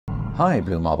Hi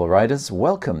Blue Marble Riders,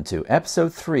 welcome to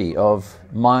episode 3 of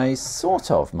my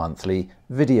sort of monthly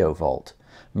video vault.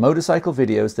 Motorcycle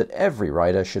videos that every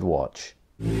rider should watch.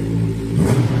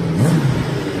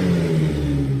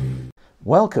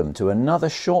 Welcome to another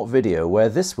short video where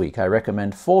this week I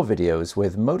recommend 4 videos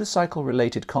with motorcycle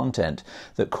related content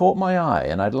that caught my eye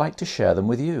and I'd like to share them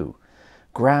with you.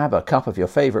 Grab a cup of your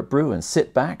favorite brew and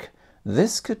sit back.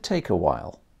 This could take a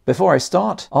while. Before I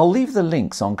start, I'll leave the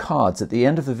links on cards at the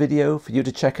end of the video for you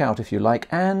to check out if you like,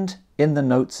 and in the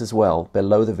notes as well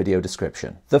below the video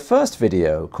description. The first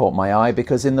video caught my eye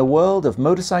because in the world of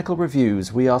motorcycle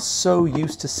reviews we are so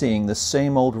used to seeing the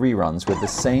same old reruns with the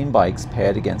same bikes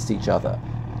paired against each other.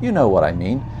 You know what I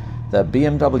mean. The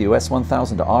BMW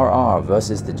S1000RR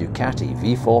versus the Ducati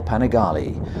V4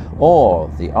 Panigale, or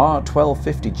the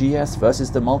R1250 GS versus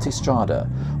the Multistrada,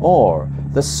 or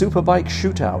the Superbike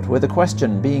Shootout, with the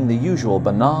question being the usual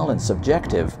banal and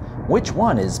subjective, which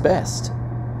one is best?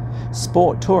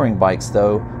 Sport touring bikes,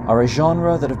 though, are a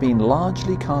genre that have been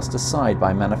largely cast aside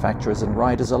by manufacturers and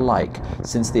riders alike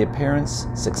since the appearance,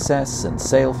 success and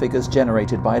sale figures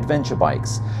generated by adventure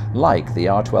bikes like the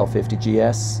R1250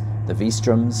 GS, the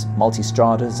V-Stroms,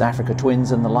 Multistradas, Africa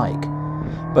Twins and the like.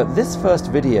 But this first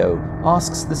video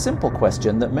asks the simple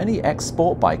question that many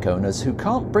ex-sport bike owners who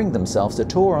can't bring themselves to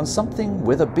tour on something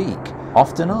with a beak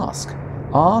often ask.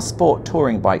 Are sport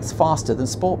touring bikes faster than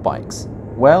sport bikes?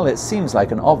 Well, it seems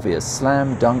like an obvious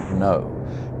slam dunk no.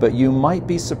 But you might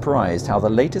be surprised how the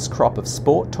latest crop of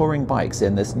sport touring bikes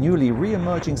in this newly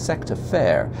re-emerging sector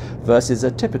fare versus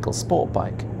a typical sport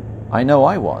bike. I know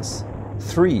I was.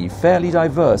 3 fairly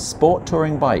diverse sport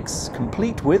touring bikes,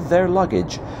 complete with their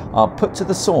luggage, are put to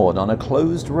the sword on a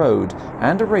closed road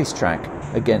and a racetrack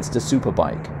against a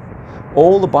superbike.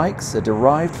 All the bikes are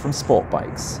derived from sport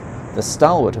bikes. The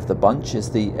stalwart of the bunch is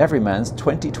the Everyman's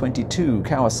 2022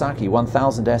 Kawasaki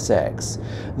 1000 SX.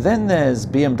 Then there's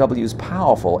BMW's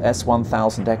powerful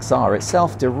S1000XR,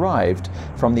 itself derived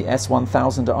from the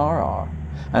S1000RR.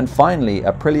 And finally,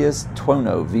 Aprilia's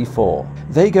Tuono V4.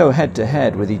 They go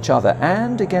head-to-head with each other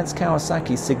and against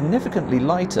Kawasaki's significantly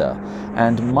lighter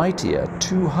and mightier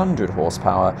 200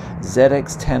 horsepower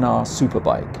ZX-10R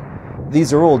superbike.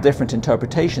 These are all different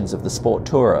interpretations of the sport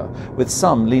tourer, with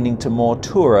some leaning to more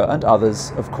tourer and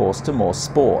others, of course, to more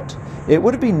sport. It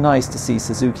would have been nice to see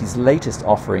Suzuki's latest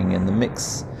offering in the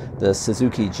mix, the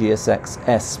Suzuki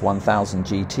GSX-R1000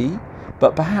 GT,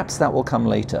 but perhaps that will come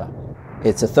later.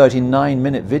 It's a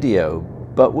 39-minute video,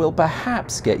 but will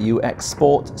perhaps get you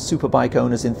ex-sport superbike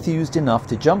owners enthused enough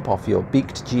to jump off your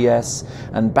beaked GS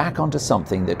and back onto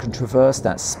something that can traverse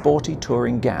that sporty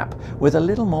touring gap with a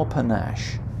little more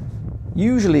panache.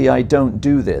 Usually I don't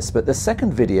do this, but the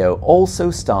second video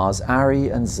also stars Ari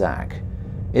and Zach.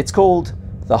 It's called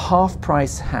The Half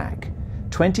Price Hack,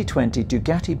 2020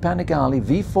 Ducati Panigale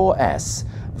V4S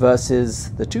versus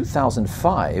the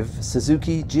 2005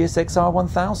 Suzuki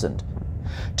GSXR1000.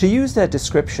 To use their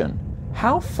description,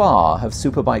 how far have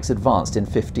superbikes advanced in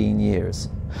 15 years?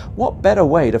 What better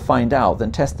way to find out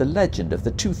than test the legend of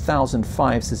the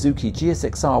 2005 Suzuki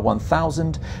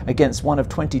GSXR1000 against one of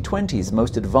 2020's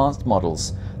most advanced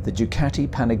models, the Ducati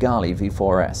Panigale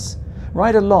V4S.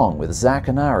 Ride along with Zach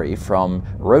and Ari from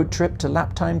Road Trip to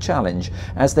Lap Time Challenge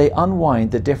as they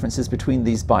unwind the differences between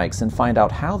these bikes and find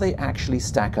out how they actually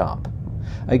stack up.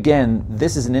 Again,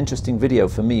 this is an interesting video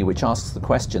for me which asks the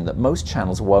question that most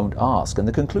channels won't ask, and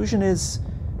the conclusion is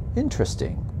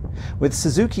interesting. With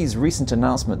Suzuki's recent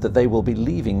announcement that they will be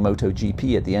leaving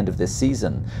MotoGP at the end of this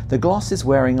season, the gloss is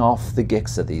wearing off the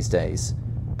Gixxer these days.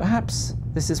 Perhaps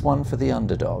this is one for the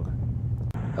underdog.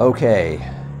 Okay,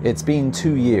 it's been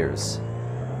 2 years.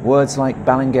 Words like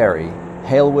Balangeri,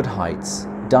 Halewood Heights,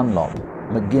 Dunlop,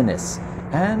 McGuinness,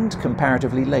 and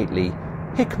comparatively lately,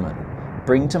 Hickman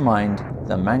bring to mind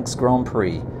the Manx Grand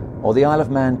Prix or the Isle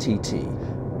of Man TT.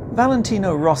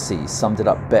 Valentino Rossi summed it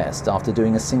up best after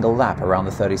doing a single lap around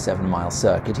the 37-mile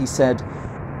circuit. He said,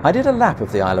 "I did a lap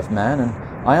of the Isle of Man and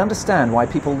I understand why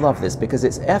people love this because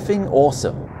it's effing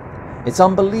awesome. It's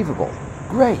unbelievable,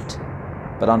 great,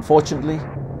 but unfortunately,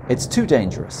 it's too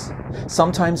dangerous.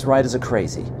 Sometimes riders are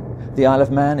crazy. The Isle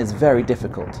of Man is very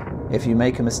difficult. If you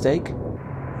make a mistake,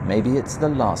 maybe it's the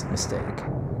last mistake."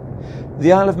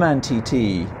 The Isle of Man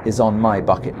TT is on my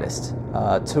bucket list,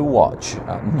 to watch,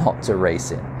 not to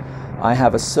race in. I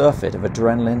have a surfeit of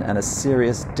adrenaline and a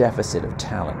serious deficit of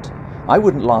talent. I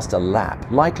wouldn't last a lap.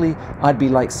 Likely, I'd be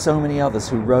like so many others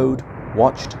who rode,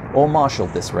 watched, or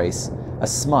marshalled this race, a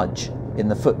smudge in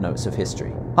the footnotes of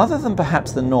history. Other than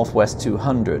perhaps the Northwest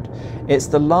 200, it's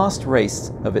the last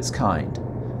race of its kind.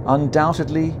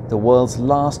 Undoubtedly the world's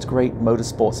last great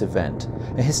motorsports event,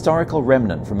 a historical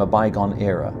remnant from a bygone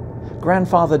era.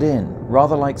 Grandfathered in,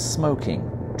 rather like smoking,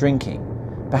 drinking,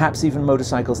 perhaps even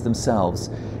motorcycles themselves,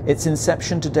 its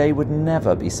inception today would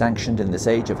never be sanctioned in this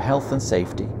age of health and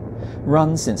safety.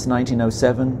 Run since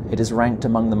 1907, it is ranked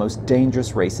among the most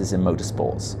dangerous races in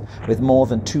motorsports, with more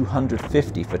than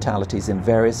 250 fatalities in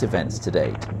various events to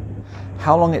date.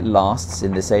 How long it lasts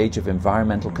in this age of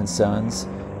environmental concerns,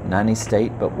 nanny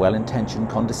state but well-intentioned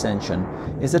condescension,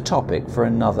 is a topic for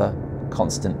another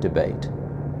constant debate.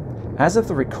 As of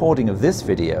the recording of this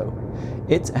video,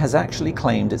 it has actually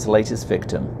claimed its latest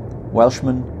victim,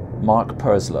 Welshman Mark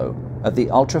Purslow, at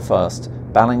the ultra-fast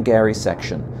Ballingarry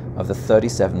section of the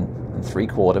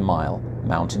 37¾ mile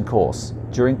mountain course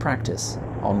during practice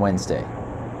on Wednesday.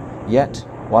 Yet,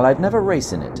 while I'd never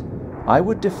race in it, I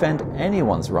would defend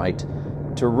anyone's right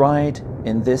to ride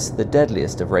in this, the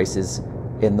deadliest of races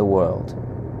in the world.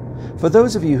 For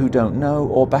those of you who don't know,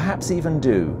 or perhaps even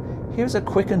do, here's a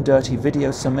quick and dirty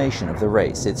video summation of the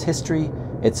race, its history,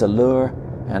 its allure,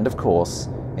 and of course,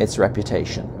 its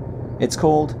reputation. It's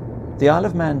called the Isle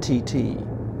of Man TT,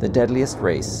 the deadliest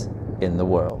race in the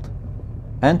world.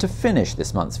 And to finish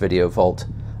this month's video vault,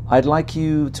 I'd like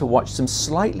you to watch some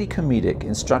slightly comedic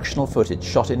instructional footage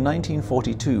shot in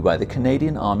 1942 by the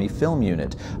Canadian Army Film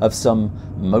Unit of some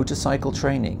motorcycle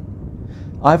training.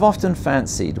 I've often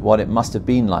fancied what it must have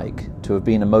been like to have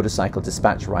been a motorcycle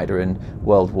dispatch rider in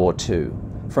World War II,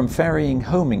 from ferrying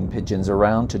homing pigeons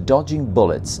around to dodging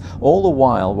bullets, all the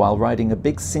while riding a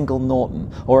big single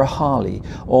Norton or a Harley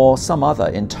or some other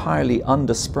entirely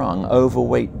undersprung,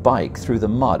 overweight bike through the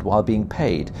mud while being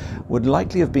paid would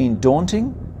likely have been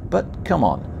daunting, but come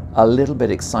on, a little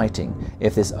bit exciting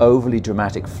if this overly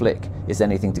dramatic flick is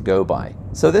anything to go by.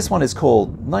 So this one is called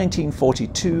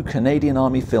 1942 Canadian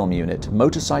Army Film Unit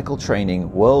Motorcycle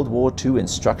Training World War II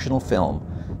Instructional Film.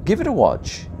 Give it a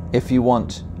watch if you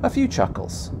want a few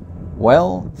chuckles.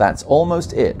 Well, that's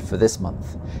almost it for this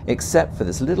month, except for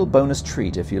this little bonus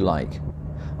treat if you like.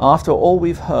 After all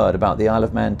we've heard about the Isle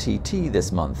of Man TT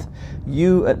this month,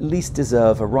 you at least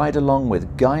deserve a ride along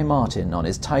with Guy Martin on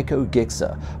his Tyco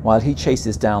Gixxer while he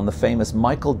chases down the famous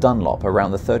Michael Dunlop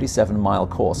around the 37-mile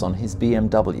course on his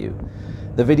BMW.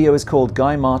 The video is called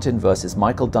Guy Martin vs.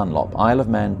 Michael Dunlop Isle of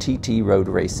Man TT Road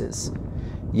Races.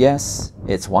 Yes,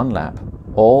 it's one lap,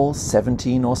 all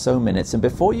 17 or so minutes, and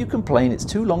before you complain it's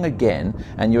too long again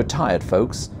and you're tired,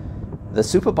 folks, the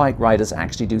superbike riders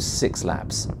actually do 6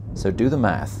 laps, so do the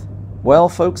math. Well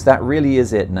folks, that really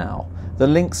is it now. The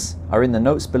links are in the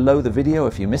notes below the video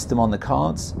if you missed them on the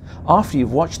cards. After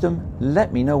you've watched them,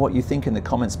 let me know what you think in the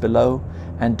comments below,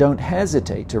 and don't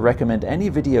hesitate to recommend any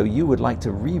video you would like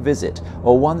to revisit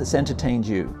or one that's entertained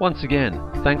you. Once again,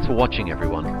 thanks for watching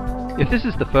everyone. If this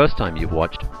is the first time you've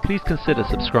watched, please consider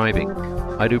subscribing.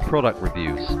 I do product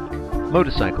reviews,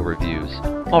 motorcycle reviews,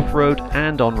 off-road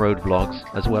and on-road vlogs,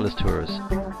 as well as tours.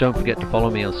 Don't forget to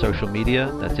follow me on social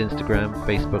media, that's Instagram,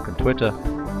 Facebook and Twitter,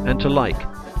 and to like,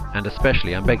 and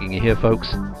especially, I'm begging you here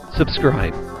folks,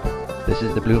 subscribe. This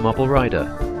is the Blue Mopple Rider,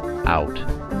 out.